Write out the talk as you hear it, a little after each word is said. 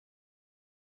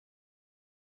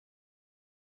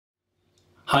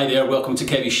Hi there, welcome to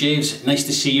Kevy Shaves. Nice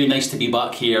to see you, nice to be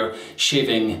back here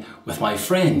shaving with my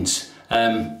friends.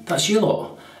 That's you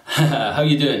lot. How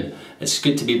you doing? It's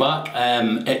good to be back.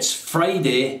 It's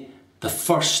Friday the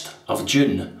 1st of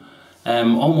June.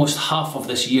 Almost half of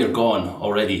this year gone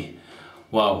already.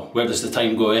 Wow, where does the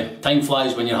time go, eh? Time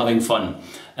flies when you're having fun.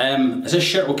 Is this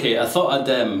shirt okay? I thought I'd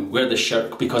wear this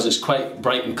shirt because it's quite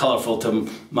bright and colourful to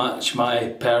match my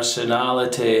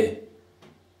personality.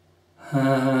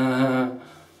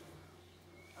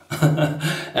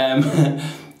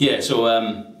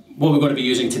 What we're going to be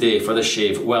using today for this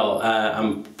shave, well,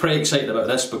 I'm pretty excited about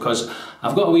this because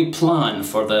I've got a wee plan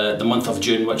for the month of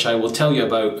June, which I will tell you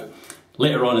about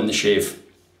later on in the shave.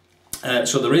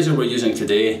 So the razor we're using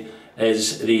today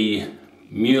is the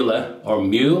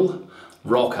Muhle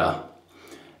Rocca.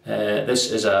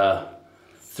 This is a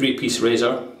 3-piece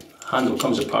razor. Handle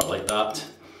comes apart like that,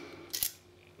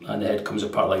 and the head comes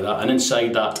apart like that, and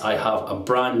inside that I have a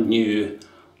brand new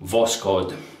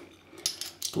Voskhod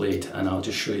blade, and I'll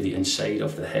just show you the inside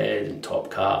of the head and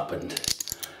top cap, and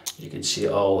you can see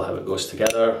it all, how it goes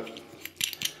together,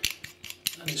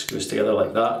 and it screws together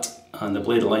like that, and the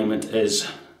blade alignment is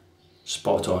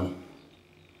spot on.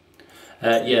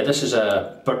 Yeah, this is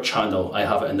a birch handle. I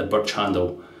have it in the birch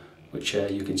handle, which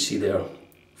you can see there.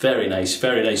 Very nice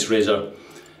razor.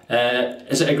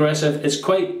 Is it aggressive? It's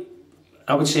quite,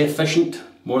 I would say, efficient,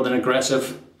 more than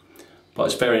aggressive, but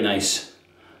it's very nice.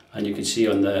 And you can see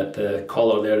on the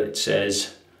collar there it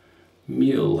says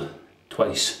Muhle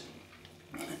twice.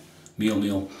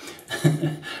 Muhle.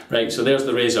 Right, so there's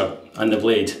the razor and the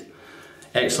blade.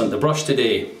 Excellent. The brush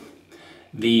today,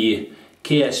 the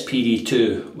KSPD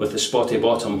 2 with the spotty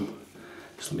bottom.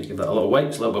 Just let me give that a little wipe,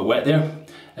 it's a little bit wet there.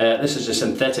 This is a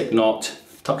synthetic knot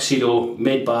tuxedo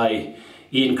made by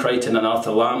Ian Crichton and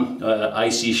Arthur Lamb,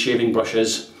 IC shaving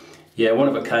brushes. Yeah, one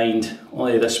of a kind.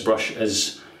 Only this brush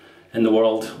is in the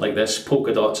world like this.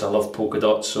 Polka dots, I love polka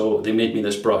dots, so they made me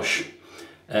this brush.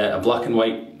 A black and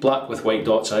white, black with white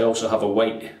dots. I also have a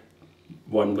white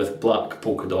one with black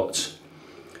polka dots.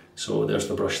 So there's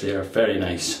the brush there, very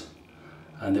nice.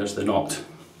 And there's the knot.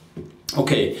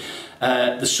 Okay,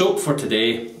 the soap for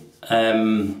today,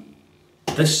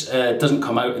 this doesn't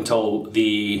come out until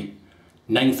the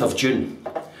 9th of June,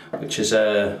 which is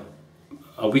a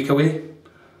week away,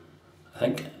 I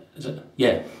think, is it?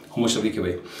 Yeah, almost a week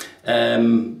away.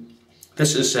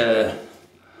 This is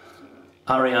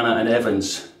Ariana and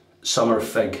Evans Summer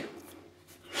Fig.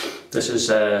 This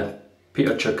is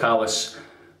Peter Chirkalis.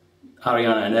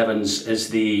 Ariana and Evans is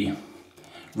the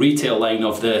retail line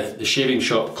of the Shaving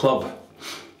Shop Club,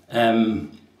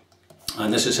 and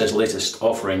this is his latest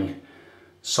offering,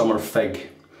 Summer Fig.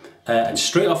 And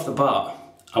straight off the bat,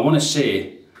 I want to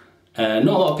say, not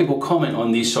a lot of people comment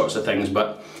on these sorts of things,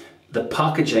 but the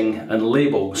packaging and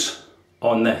labels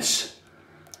on this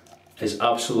is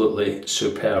absolutely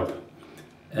superb.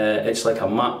 It's like a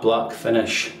matte black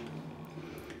finish.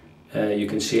 You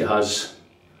can see it has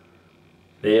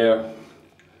there,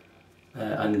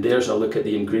 and there's a look at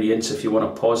the ingredients if you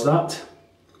want to pause that.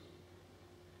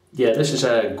 Yeah, this is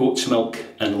goat's milk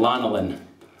and lanolin.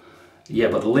 Yeah,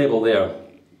 but the label there,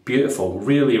 beautiful,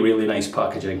 really nice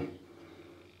packaging.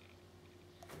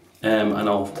 And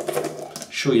I'll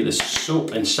show you the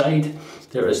soap inside.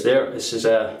 There it is there. This is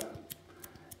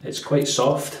it's quite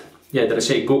soft. Yeah, did I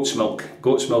say goat's milk?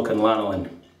 Goat's milk and lanolin.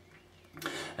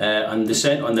 And the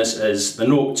scent on this is, the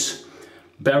notes,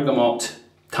 bergamot,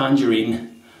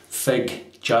 tangerine,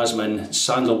 fig, jasmine,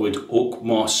 sandalwood, oak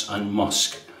moss and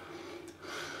musk.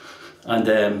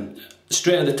 And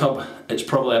straight out of the tub, it's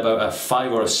probably about a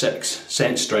 5 or a 6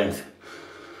 scent strength.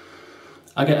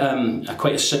 I get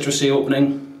quite a citrusy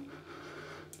opening.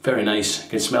 Very nice. You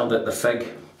can smell the fig.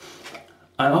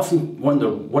 I often wonder,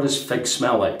 what does fig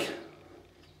smell like?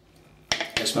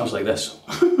 It smells like this.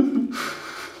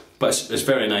 But it's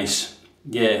very nice.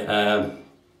 Yeah,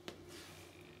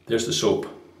 there's the soap.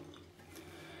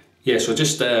 Yeah, so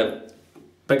just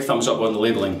big thumbs up on the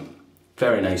labelling.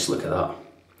 Very nice, look at that.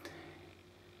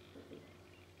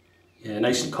 Yeah,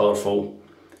 nice and colourful.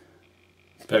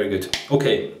 Very good.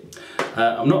 Okay,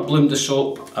 I've not bloomed the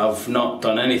soap. I've not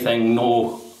done anything,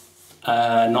 not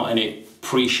any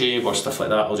pre-shave or stuff like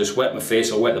that. I'll just wet my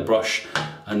face, I'll wet the brush,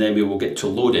 and then we will get to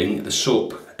loading the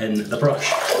soap in the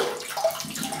brush.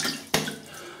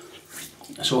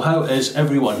 So how is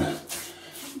everyone?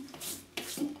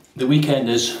 The weekend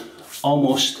is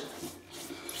almost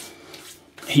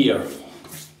here.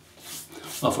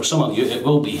 Well, for some of you it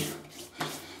will be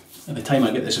at the time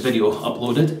I get this video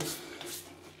uploaded.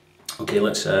 Okay,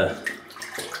 let's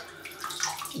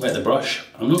wet the brush.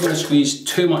 I'm not going to squeeze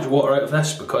too much water out of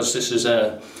this because this is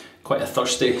quite a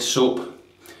thirsty soap.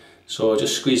 So I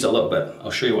just squeezed it a little bit.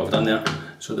 I'll show you what I've done there.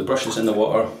 So the brush is in the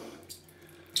water,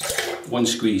 one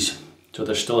squeeze. So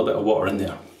there's still a bit of water in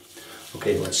there.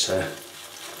 Okay, let's load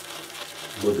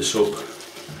the soap.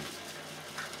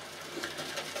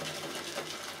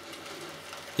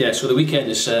 Yeah, so the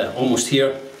weekend is almost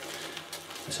here.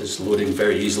 This is loading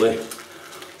very easily.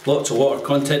 Lots of water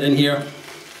content in here.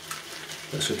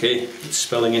 That's okay, it's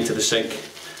spilling into the sink.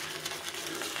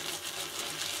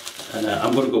 And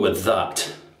I'm going to go with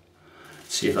that.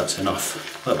 See if that's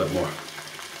enough. A little bit more.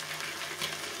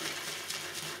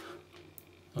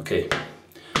 Okay,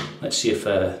 let's see if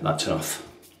that's enough.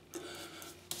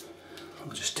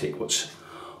 I'll just take what's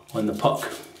on the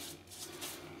puck.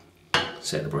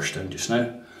 Set the brush down just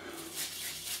now.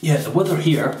 Yeah, the weather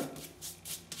here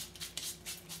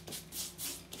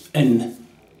in,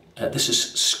 this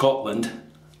is Scotland,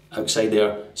 outside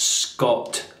there,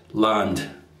 Scotland,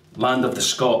 land of the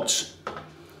Scots.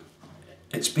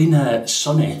 It's been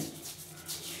sunny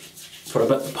for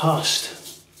about the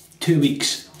past 2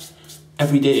 weeks,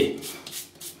 every day.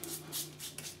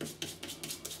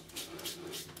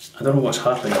 I don't know what's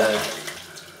happened. I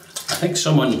think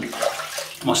someone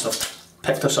must have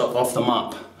picked us up off the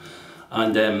map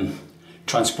and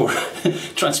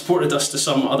transported us to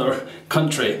some other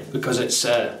country, because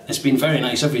it's been very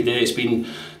nice every day. It's been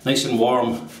nice and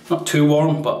warm, not too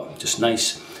warm, but just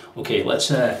nice. Okay,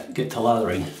 let's get to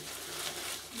lathering.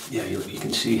 Yeah, you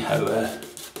can see how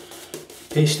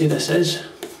pasty this is.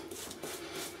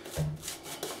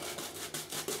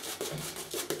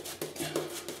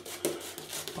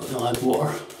 But we'll add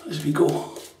water as we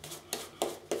go.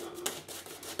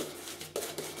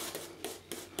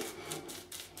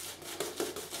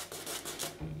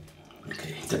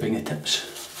 Okay, dipping the tips.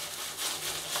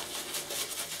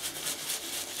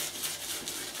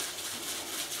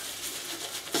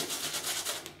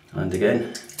 And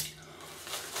again.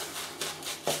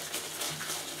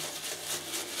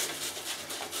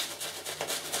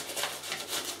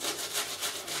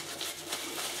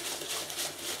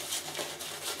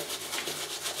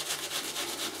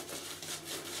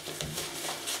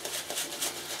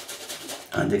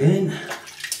 And again.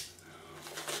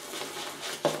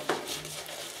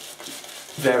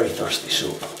 Very thirsty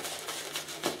soap.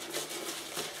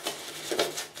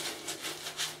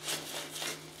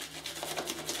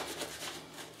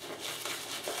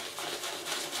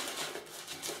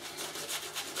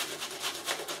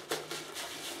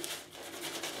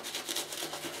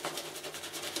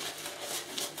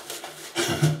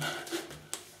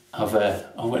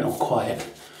 I went all quiet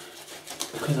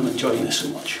because I'm enjoying this so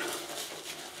much.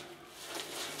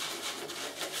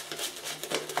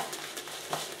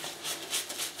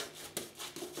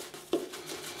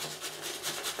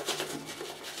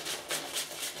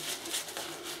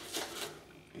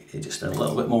 Okay, just a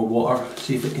little bit more water,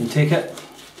 see if it can take it.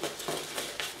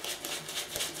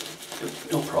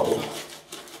 No problem.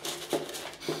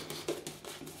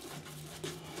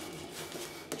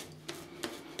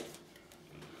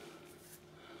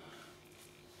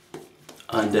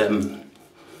 And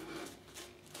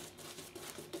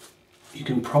you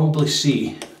can probably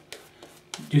see,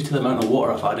 due to the amount of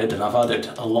water I've added, and I've added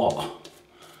a lot,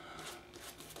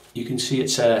 you can see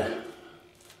it's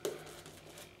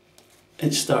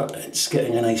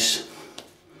getting a nice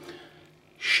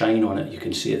shine on it. You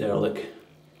can see it there, look.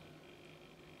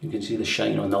 You can see the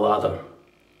shine on the lather.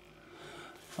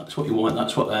 That's what you want.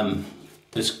 That's what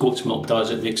this goat's milk does.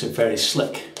 It makes it very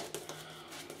slick.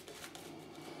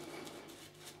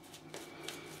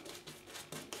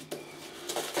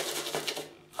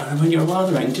 And when you're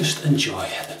lathering, just enjoy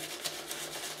it.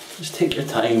 Just take your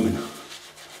time and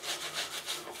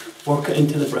work it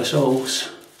into the bristles.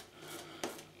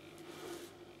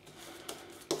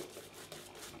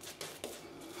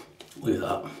 Look at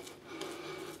that.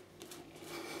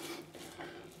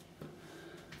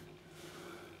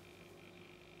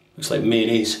 Looks like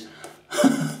mayonnaise.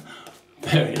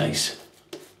 Very nice.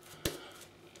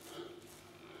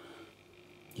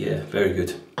 Yeah, very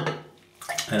good.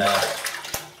 And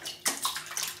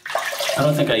I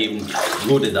don't think I even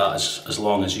loaded that as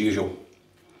long as usual.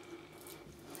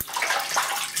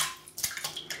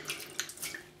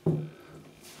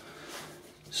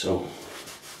 So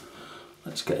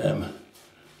let's get them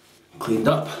cleaned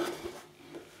up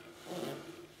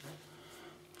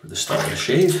for the start of the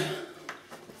shave.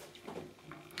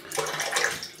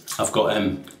 I've got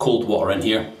cold water in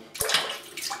here.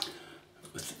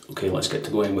 Okay, let's get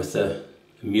to going with the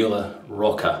Muhle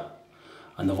Rocca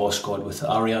and the Voskhod with the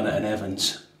Ariana and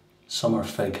Evans Summer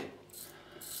Fig.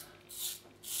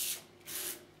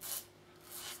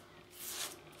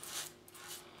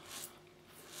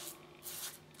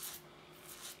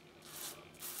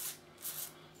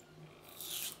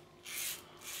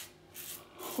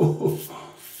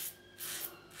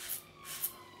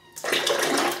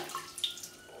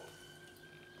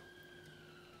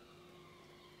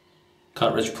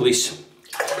 Cartridge police.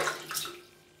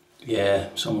 Yeah,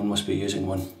 someone must be using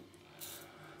one.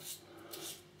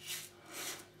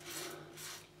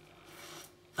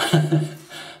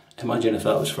 Imagine if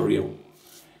that was for real.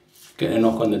 Getting a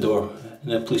knock on the door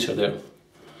and the police are there.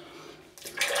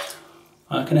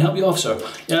 Can I help you, officer?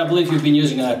 Yeah, I believe you've been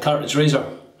using a cartridge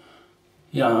razor.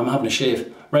 Yeah, I'm having a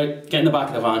shave. Right, get in the back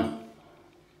of the van.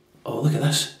 Oh, look at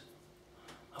this.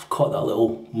 I've caught that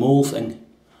little mole thing.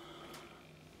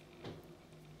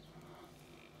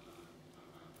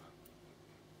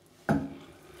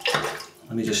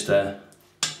 Let me just let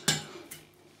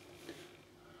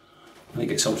me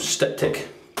get some styptic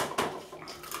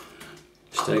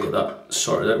just to get that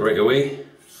sorted out right away.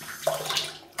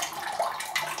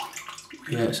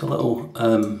 Yeah, it's a little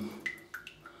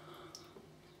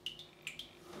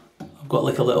I've got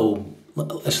like a little,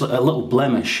 it's like a little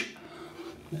blemish.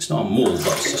 It's not a mole, but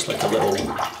it's just like a little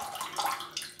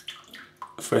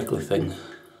freckly thing.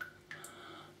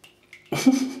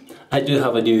 I do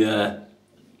have a new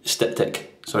styptic.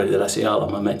 Sorry, did I say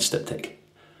alum? I meant styptic.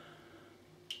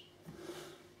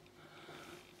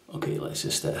 Okay, let's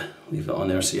just leave it on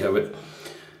there, see how it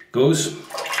goes.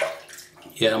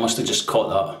 Yeah, I must have just caught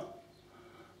that.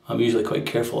 I'm usually quite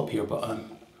careful up here, but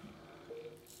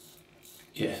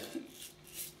yeah.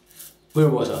 Where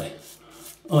was I?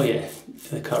 Oh yeah,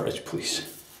 the cartridge police.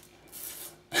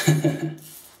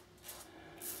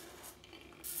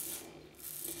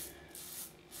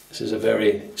 This is a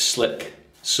very slick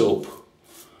soap.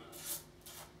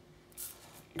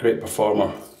 Great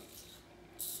performer.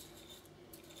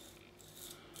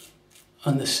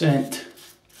 And the scent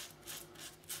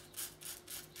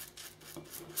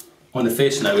on the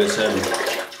face now is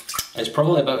it's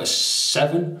probably about a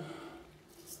 7%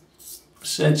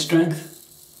 strength.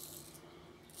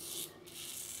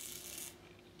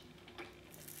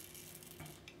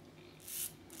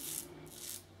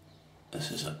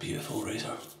 This is a beautiful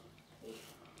razor.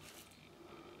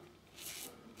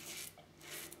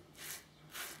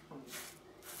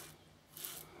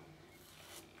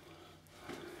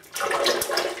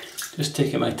 Just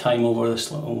taking my time over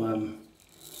this little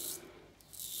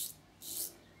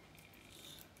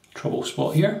trouble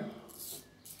spot here.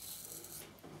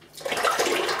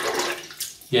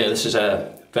 Yeah, this is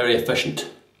very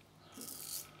efficient.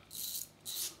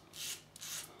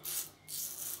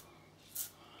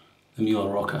 The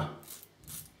Muhle Rocca.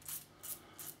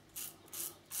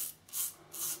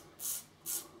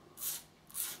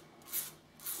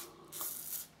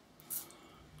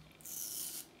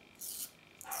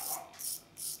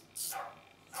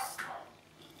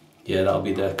 Yeah, that'll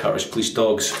be the Cartridge Police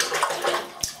dogs.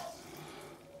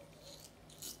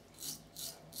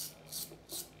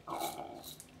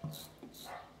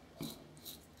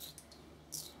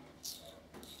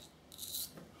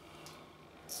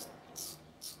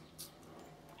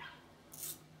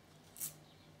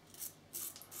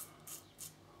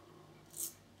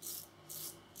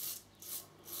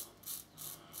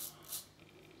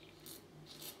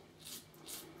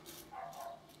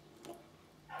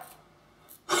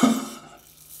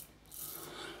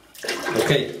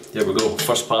 Okay, there we go,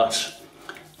 first pass.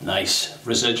 Nice,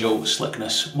 residual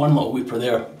slickness. One little weeper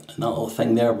there, and that little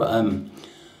thing there, but I'm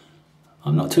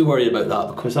not too worried about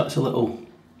that because that's a little,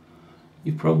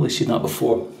 you've probably seen that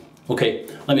before. Okay,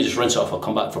 let me just rinse off, I'll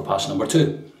come back for pass number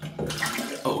 2.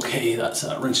 Okay, that's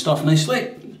that rinsed off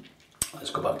nicely.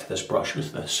 Let's go back to this brush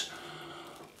with this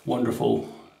wonderful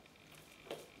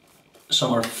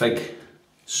summer fig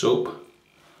soap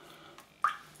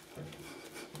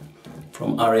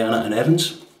from Ariana and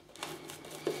Evans.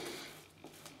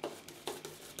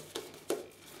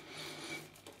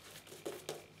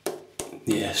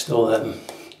 Yeah, still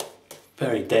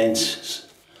very dense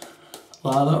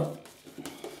lather.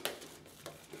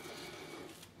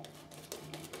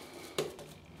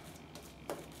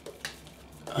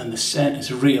 And the scent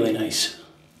is really nice.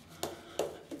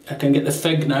 I can get the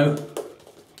fig now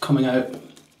coming out.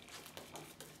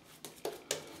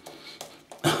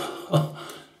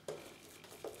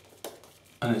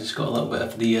 And it's got a little bit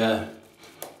of the, I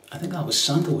think that was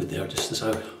sandalwood there, just as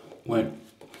I went.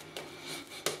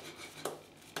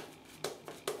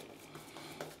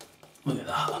 Look at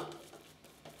that.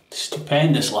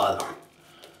 Stupendous lather.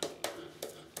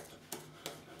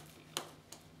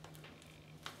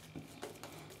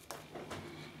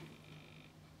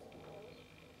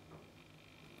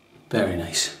 Very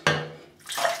nice.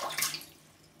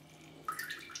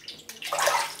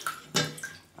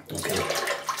 Okay.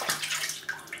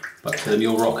 Back to the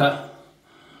Muhle Rocca.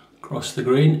 Across the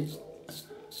grain.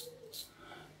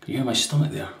 Can you hear my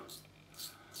stomach there?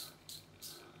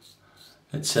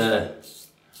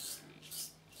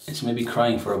 It's maybe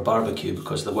crying for a barbecue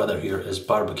because the weather here is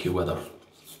barbecue weather.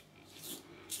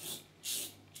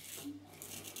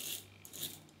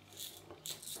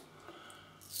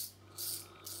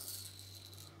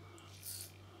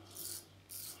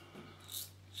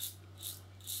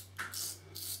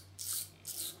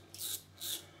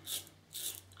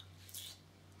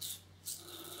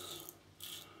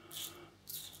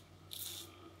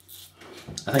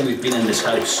 I think we've been in this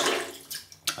house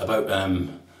about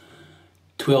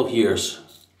 12 years,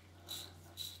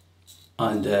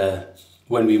 and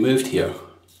when we moved here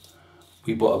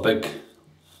we bought a big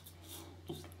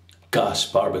gas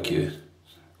barbecue,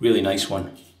 really nice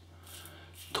one,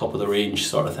 top of the range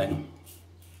sort of thing,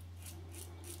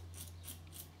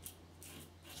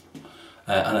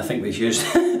 and I think we've used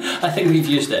I think we've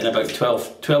used it in about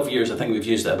 12 years. I think we've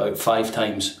used it about 5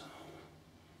 times.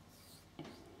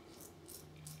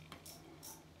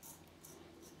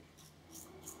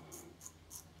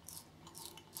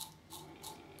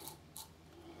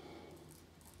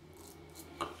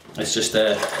 It's just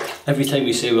every time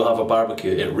we say we'll have a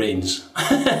barbecue, it rains.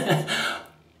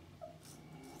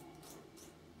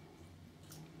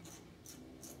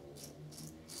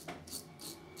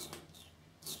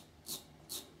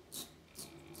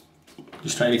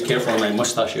 Just trying to be careful with my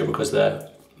moustache here because the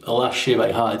last shave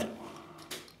I had,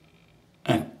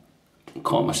 I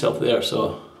caught myself there,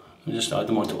 so I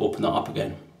don't want to open that up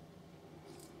again.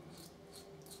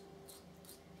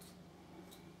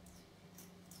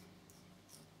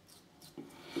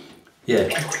 Yeah,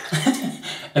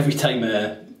 every time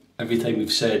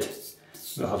we've said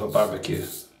we'll have a barbecue,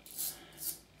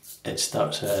 it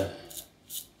starts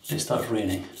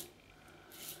raining.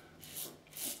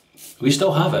 We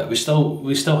still have it. We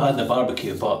still had the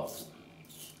barbecue, but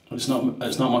it's not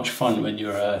much fun when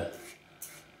you're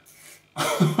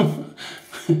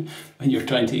when you're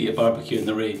trying to eat a barbecue in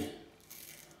the rain.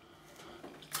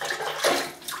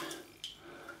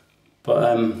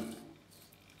 But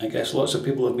I guess lots of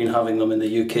people have been having them in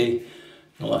the UK in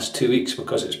the last 2 weeks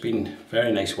because it's been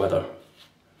very nice weather.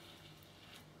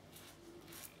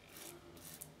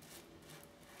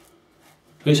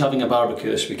 Who's having a barbecue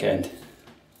this weekend?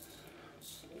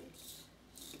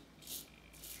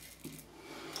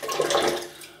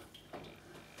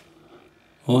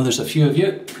 Oh, there's a few of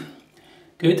you.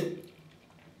 Good.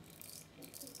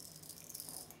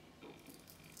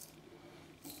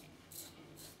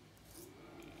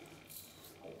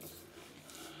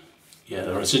 Yeah,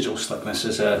 the residual slickness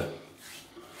is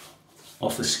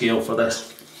off the scale for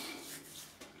this.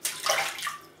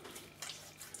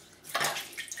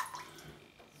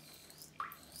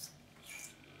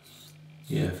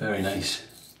 Yeah, very nice.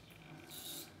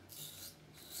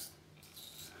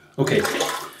 Okay,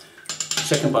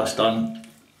 second pass done.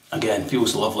 Again,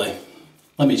 feels lovely.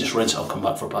 Let me just rinse it, I'll come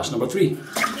back for pass number 3.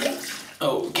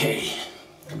 Okay,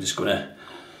 I'm just gonna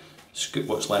scoop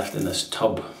what's left in this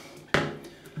tub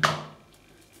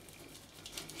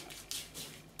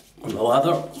on the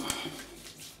lather.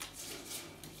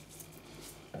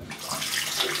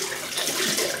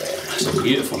 That's a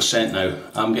beautiful scent now.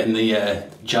 I'm getting the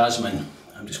jasmine.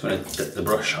 I'm just going to dip the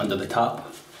brush under the tap.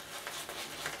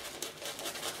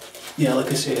 Yeah, like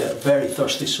I say, a very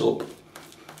thirsty soap,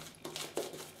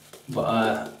 but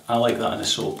I like that in a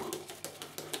soap.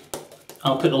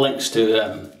 I'll put the links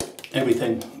to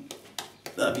everything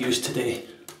that I've used today,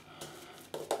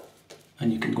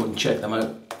 and you can go and check them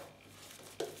out.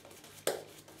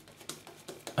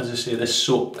 As I say, this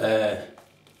soap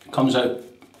comes out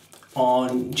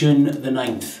on June the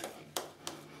 9th.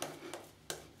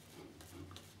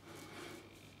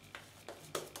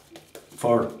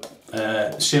 For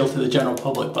sale to the general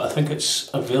public, but I think it's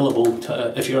available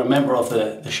to, if you're a member of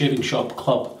the Shaving Shop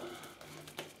Club,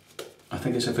 I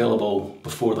think it's available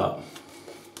before that.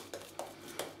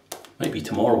 Might be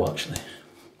tomorrow actually.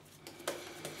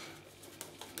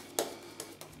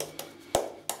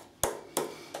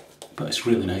 But it's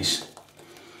really nice.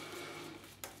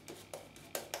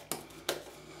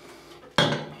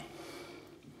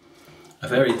 A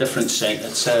very different scent.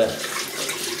 It's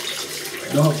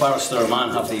you know how Barrister or Man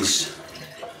have these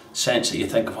scents that you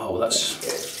think, oh,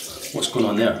 that's what's going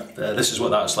on there. This is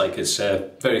what that's like. It's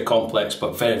very complex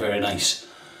but very, very nice.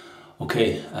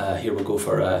 Okay, here we go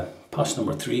for pass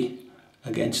number 3,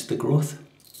 Against the Growth.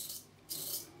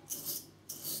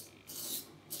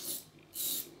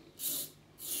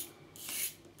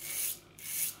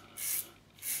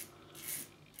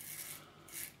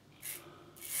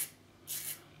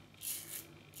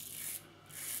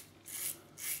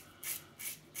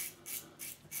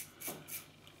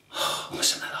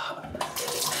 Listen to that.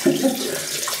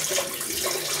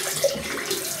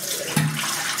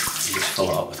 It's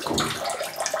fill it up with cold.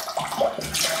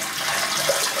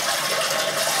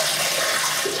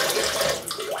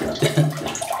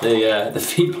 The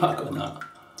feedback on that.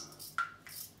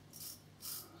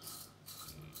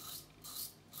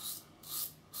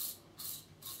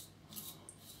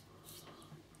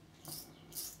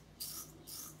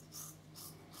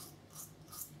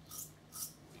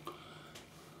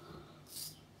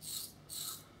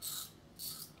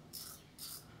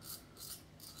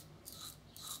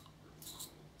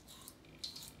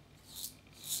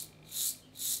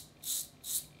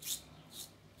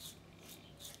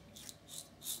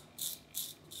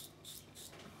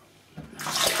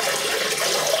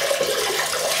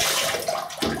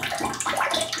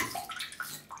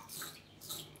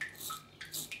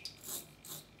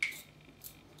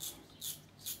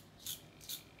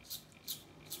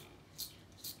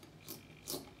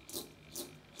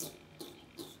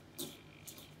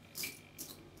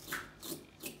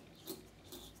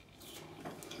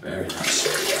 Very nice.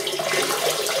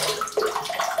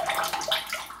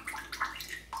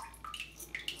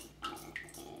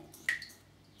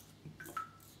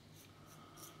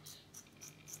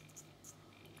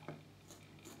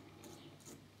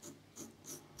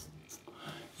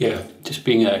 Yeah, just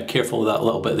being careful with that a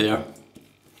little bit there.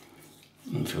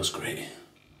 It feels great.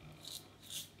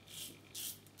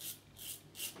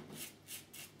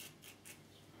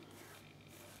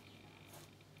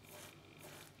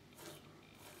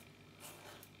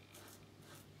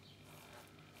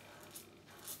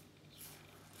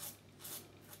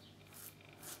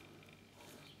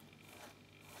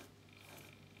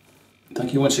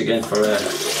 Thank you once again for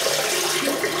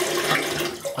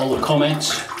all the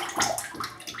comments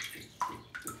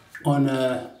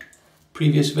on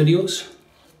previous videos.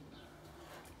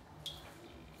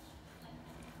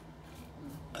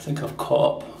 I think I've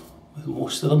caught up with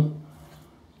most of them.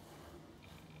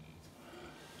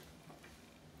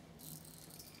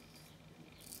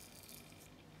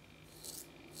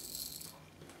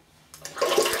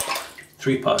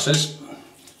 Three passes.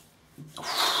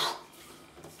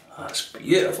 That's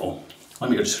beautiful.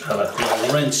 Let me just have a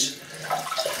little rinse.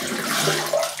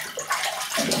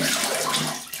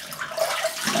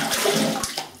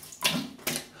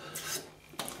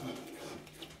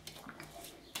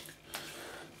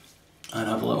 And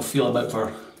have a little feel about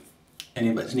for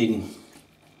any bits needing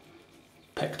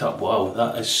picked up. Wow,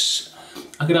 that is...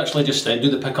 I could actually just do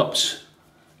the pickups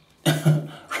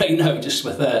right now, just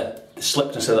with the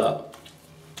slickness of that.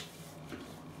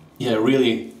 Yeah,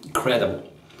 really incredible.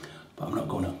 But I'm not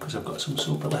going to, because I've got some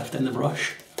soap left in the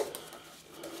brush.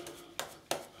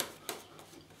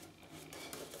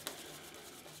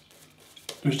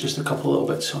 There's just a couple little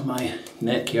bits on my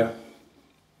neck here.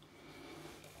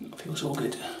 It feels all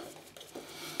good.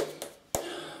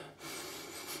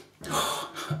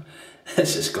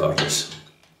 This is gorgeous.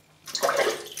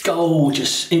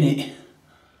 Gorgeous, innit?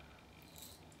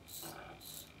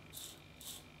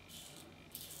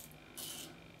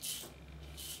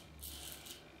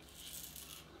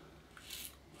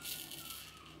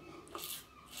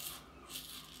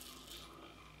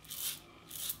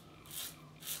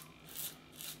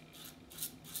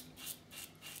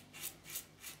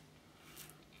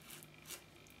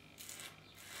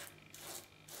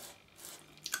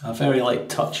 A very light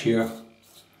touch here.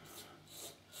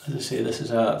 As I say, this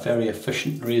is a very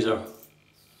efficient razor.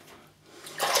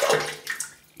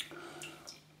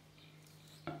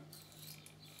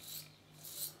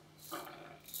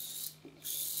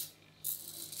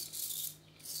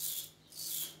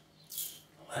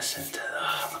 Listen to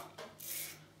that.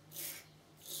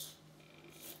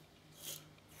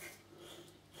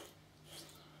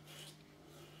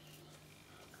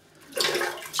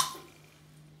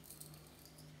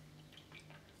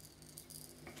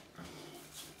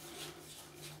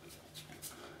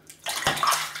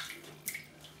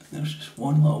 There's just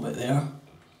one little bit there.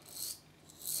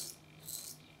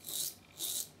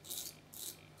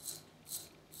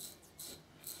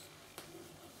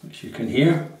 Which you can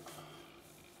hear.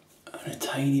 And a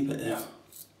tiny bit there.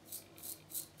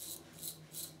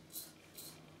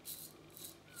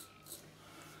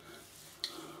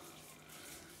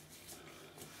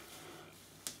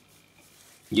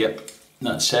 Yep,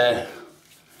 that's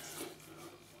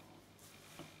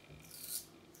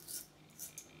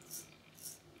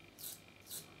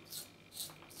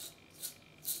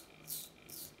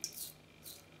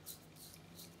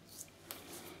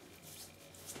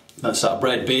that's that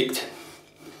bread baked.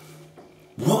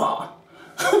 What?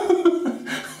 I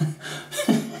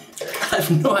have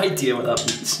no idea what that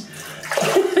means.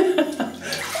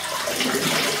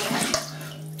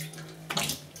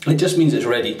 It just means it's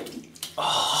ready.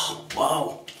 Oh,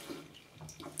 wow.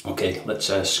 Okay, let's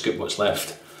scoop what's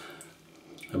left.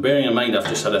 Now, bearing in mind I've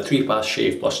just had a 3-pass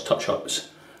shave plus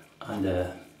touch-ups, and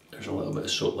there's a little bit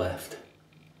of soap left.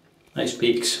 Nice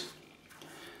peaks.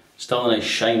 Still a nice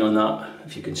shine on that,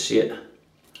 if you can see it.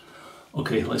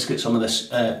 Okay, let's get some of this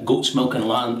goat's milk and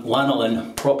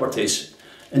lanolin properties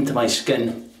into my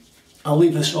skin. I'll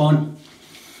leave this on,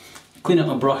 clean up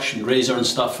my brush and razor and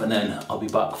stuff, and then I'll be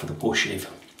back for the post-shave.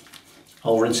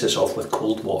 I'll rinse this off with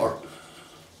cold water.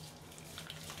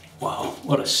 Wow,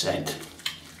 what a scent.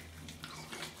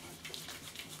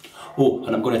 Oh,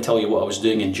 and I'm going to tell you what I was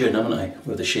doing in June, haven't I,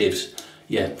 with the shaves.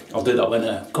 Yeah, I'll do that when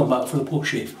I come back for the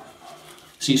post-shave.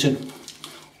 See you soon.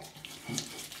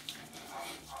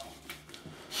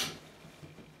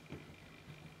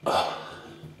 Oh,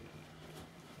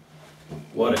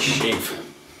 what a shave.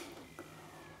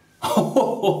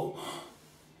 Oh,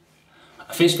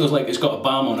 my face feels like it's got a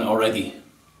balm on it already.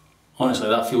 Honestly,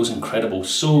 that feels incredible.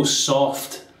 So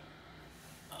soft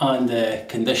and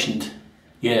conditioned.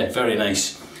 Yeah, very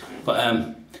nice.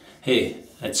 But hey,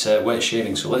 it's wet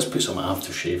shaving, so let's put some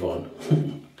aftershave on.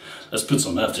 Let's put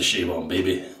some aftershave on,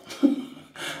 baby.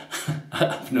 I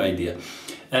have no idea.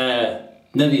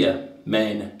 Nivea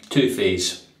Men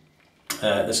 2-phase.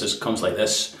 This comes like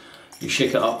this. You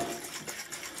shake it up.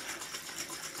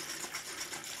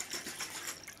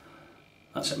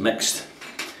 That's it mixed.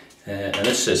 And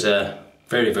this is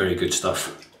very, very good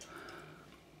stuff.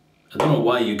 I don't know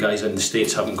why you guys in the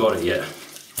States haven't got it yet.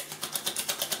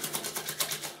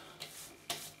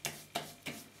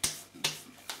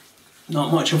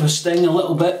 Not much of a sting, a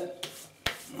little bit.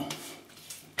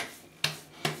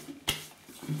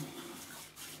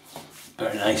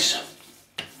 Very nice.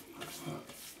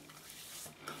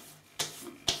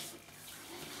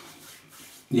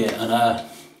 Yeah, and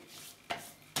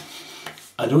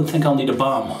I don't think I'll need a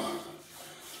balm.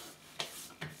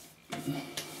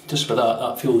 Just for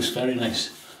that feels very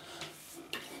nice.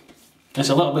 It's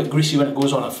a little bit greasy when it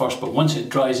goes on at first, but once it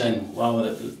dries in, wow,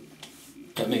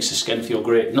 it makes the skin feel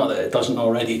great. Not that it doesn't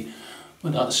already,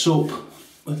 with that soap,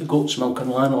 with the goat's milk and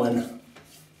lanolin.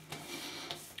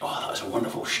 Oh, that was a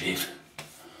wonderful shave.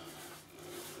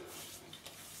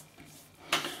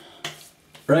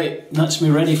 Right, that's me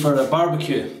ready for a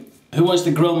barbecue. Who wants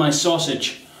to grill my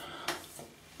sausage?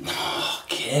 Oh,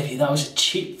 Kevy, that was a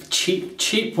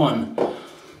cheap one.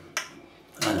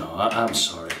 I know, I'm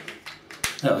sorry.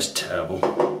 That was terrible.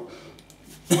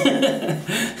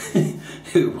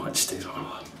 Who wants to?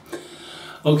 Oh.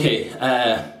 Okay,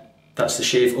 that's the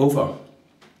shave over.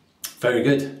 Very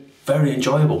good, very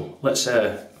enjoyable. Let's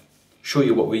show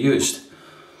you what we used.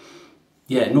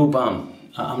 Yeah, no balm.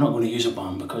 I'm not going to use a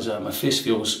balm because my face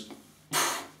feels,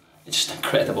 it's just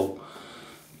incredible.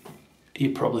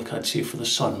 You probably can't see it for the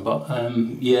sun, but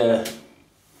yeah,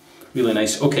 really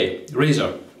nice. Okay,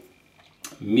 razor.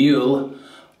 Muhle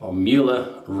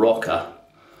Rocca.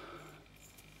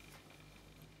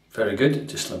 Very good.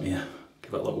 Just let me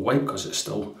give it a little wipe because it's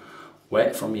still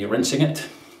wet from me rinsing it.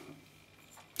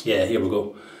 Yeah, here we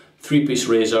go. 3-piece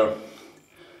razor,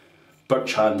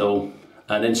 birch handle,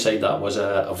 and inside that was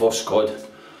a Voskhod,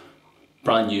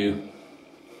 brand new.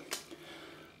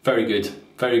 Very good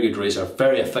razor,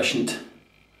 very efficient,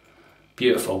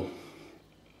 beautiful.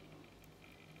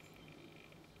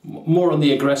 More on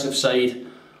the aggressive side,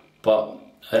 but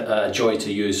a joy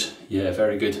to use. Yeah,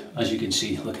 very good. As you can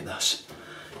see, look at this.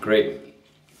 Great.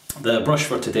 The brush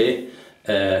for today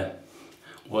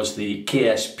was the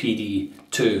KSPD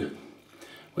 2,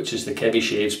 which is the Kevy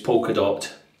Shaves Polka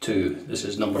Dot 2. This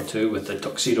is number 2 with the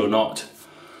tuxedo knot.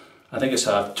 I think it's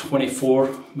a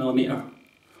 24mm.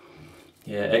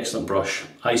 Yeah, excellent brush.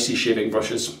 IC shaving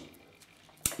brushes.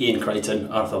 Ian Crichton,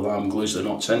 Arthur Lamb glues the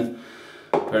knots in.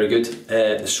 Very good.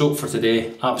 The soap for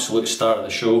today, absolute star of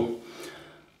the show.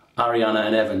 Ariana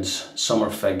and Evans, Summer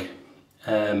Fig.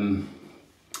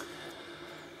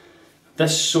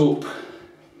 This soap,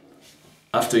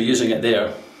 after using it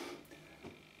there,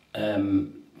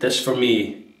 this for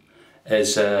me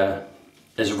is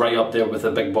right up there with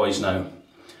the big boys now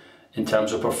in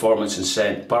terms of performance and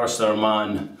scent. Barrister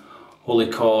Man, Holy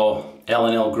Caw,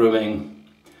 L&L Grooming,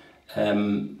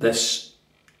 this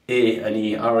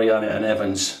A&E, Ariana and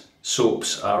Evans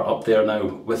soaps are up there now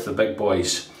with the big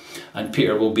boys, and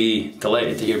Peter will be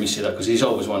delighted to hear me say that because he's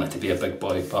always wanted to be a big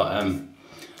boy. But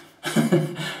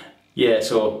yeah,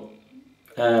 so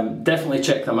definitely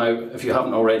check them out if you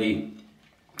haven't already.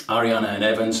 Ariana and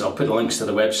Evans, I'll put the links to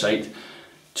the website.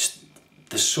 Just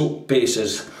the soap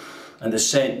bases and the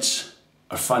scents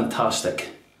are fantastic.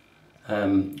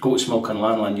 Goat's milk and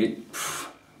lanolin,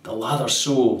 the lather's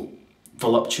so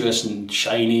voluptuous and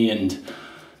shiny and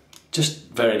just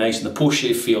very nice, and the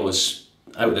post-shave feel is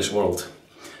out of this world.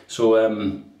 So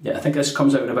yeah, I think this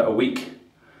comes out in about a week.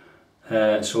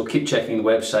 So keep checking the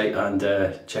website and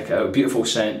check it out. Beautiful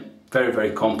scent, very,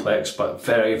 very complex, but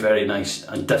very, very nice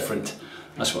and different.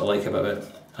 That's what I like about it.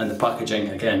 And the packaging,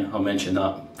 again, I'll mention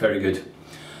that, very good.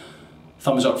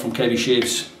 Thumbs up from Kevy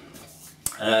Shaves.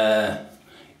 Yeah,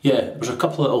 there's a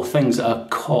couple of little things that I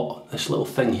caught, this little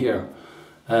thing here,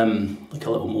 like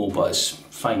a little mole, but it's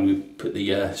fine, we put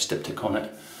the styptic on it.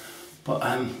 But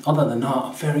other than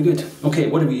that, very good. Okay,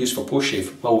 what do we use for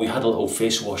post-shave? Well, we had a little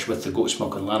face wash with the goat's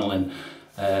milk and lanolin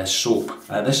soap.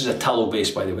 This is a tallow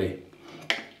base, by the way.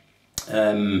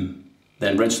 Then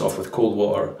rinsed off with cold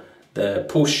water. The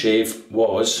post-shave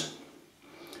was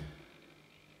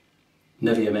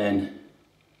Nivea Men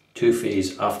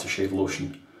 2-phase aftershave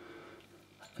lotion.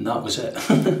 And that was it.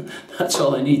 That's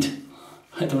all I need.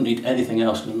 I don't need anything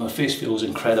else because my face feels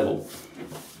incredible.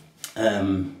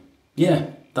 Yeah,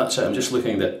 that's it. I'm just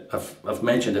looking that I've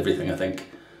mentioned everything, I think.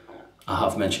 I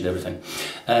have mentioned everything.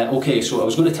 Okay, so I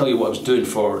was going to tell you what I was doing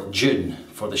for June,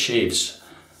 for the shaves.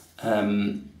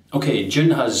 Okay,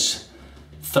 June has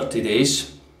 30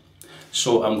 days.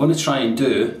 So I'm going to try and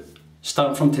do,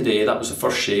 starting from today, that was the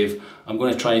first shave, I'm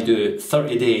going to try and do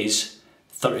 30 days,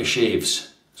 30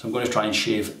 shaves. So I'm going to try and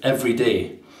shave every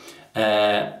day.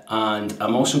 And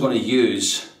I'm also going to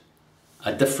use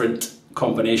a different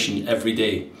combination every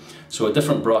day. So a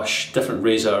different brush, different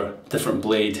razor, different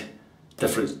blade,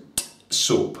 different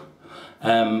soap.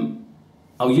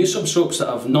 I'll use some soaps that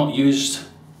I've not used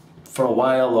for a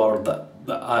while or that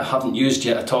I haven't used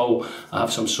yet at all. I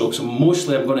have some soaps, and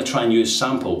mostly I'm going to try and use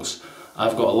samples.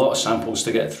 I've got a lot of samples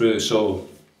to get through, so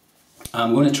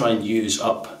I'm going to try and use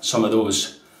up some of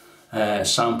those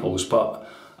samples, but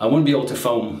I won't be able to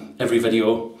film every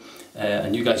video,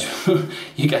 and you guys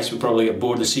you guys will probably get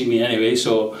bored to see me anyway,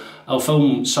 so I'll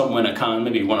film some when I can,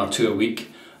 maybe 1 or 2 a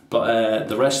week, but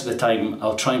the rest of the time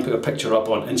I'll try and put a picture up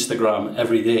on Instagram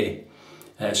every day.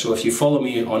 So if you follow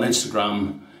me on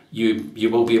Instagram, you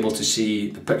will be able to see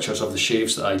the pictures of the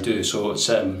shaves that I do. So it's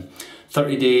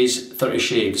 30 days, 30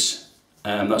 shaves.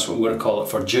 That's what I'm going to call it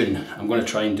for June. I'm going to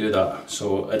try and do that.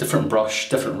 So a different brush,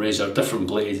 different razor, different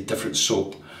blade, different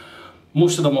soap.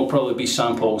 Most of them will probably be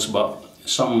samples, but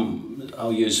some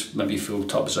I'll use maybe full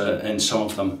tubs in some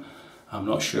of them. I'm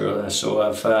not sure. So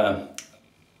I've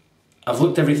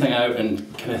looked everything out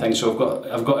and kind of thing. So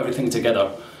I've got everything together.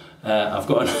 I've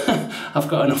got I've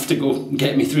got enough to go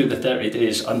get me through the 30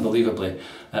 days, unbelievably.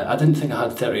 I didn't think I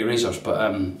had 30 razors, but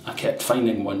I kept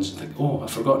finding ones and think, oh,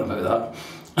 I've forgotten about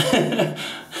that.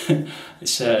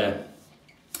 It's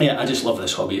yeah, I just love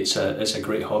this hobby. It's a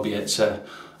great hobby.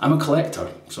 I'm a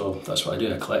collector, so that's what I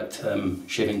do. I collect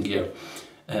shaving gear.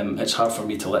 It's hard for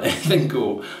me to let anything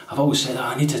go. I've always said,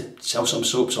 I need to sell some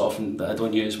soaps off and that I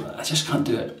don't use, but I just can't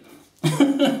do it.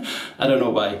 I don't know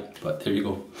why, but there you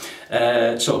go.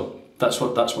 So that's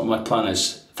what my plan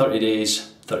is. 30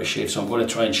 days, 30 shaves. So I'm going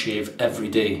to try and shave every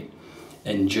day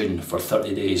in June for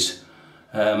 30 days.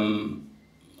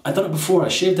 I've done it before. I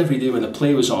shaved every day when the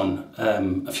play was on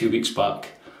a few weeks back,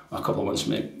 a couple of months,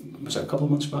 maybe, was it a couple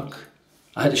of months back?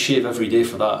 I had to shave every day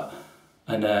for that.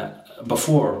 And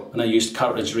before, when I used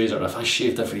cartridge razor, if I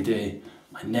shaved every day,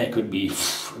 my neck would be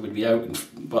out.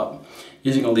 But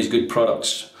using all these good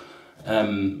products,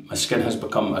 my skin has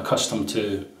become accustomed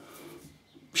to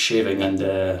shaving, and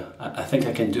I think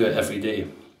I can do it every day.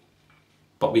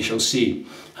 But we shall see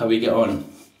how we get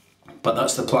on. But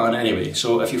that's the plan anyway.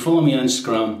 So if you follow me on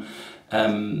Instagram,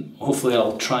 hopefully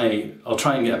I'll try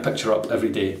and get a picture up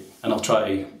every day, and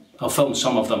I'll film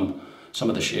some of them, some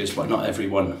of the shaves, but not every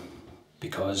one,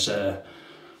 because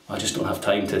I just don't have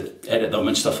time to edit them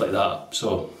and stuff like that.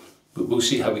 So we'll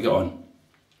see how we get on.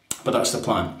 But that's the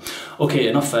plan. Okay,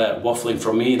 enough waffling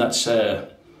from me. That's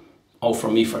all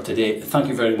from me for today. Thank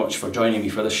you very much for joining me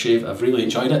for this shave. I've really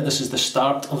enjoyed it. This is the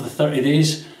start of the 30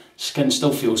 days. Skin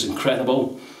still feels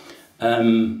incredible.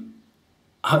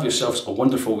 Have yourselves a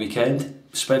wonderful weekend.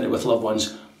 Spend it with loved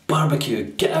ones. Barbecue.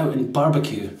 Get out and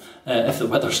barbecue. If the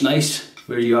weather's nice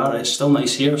where you are, it's still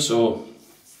nice here, so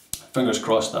fingers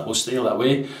crossed that will stay that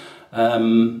way.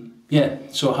 Yeah,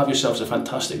 so have yourselves a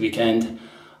fantastic weekend,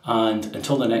 and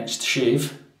until the next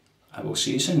shave, I will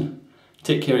see you soon.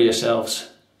 Take care of yourselves.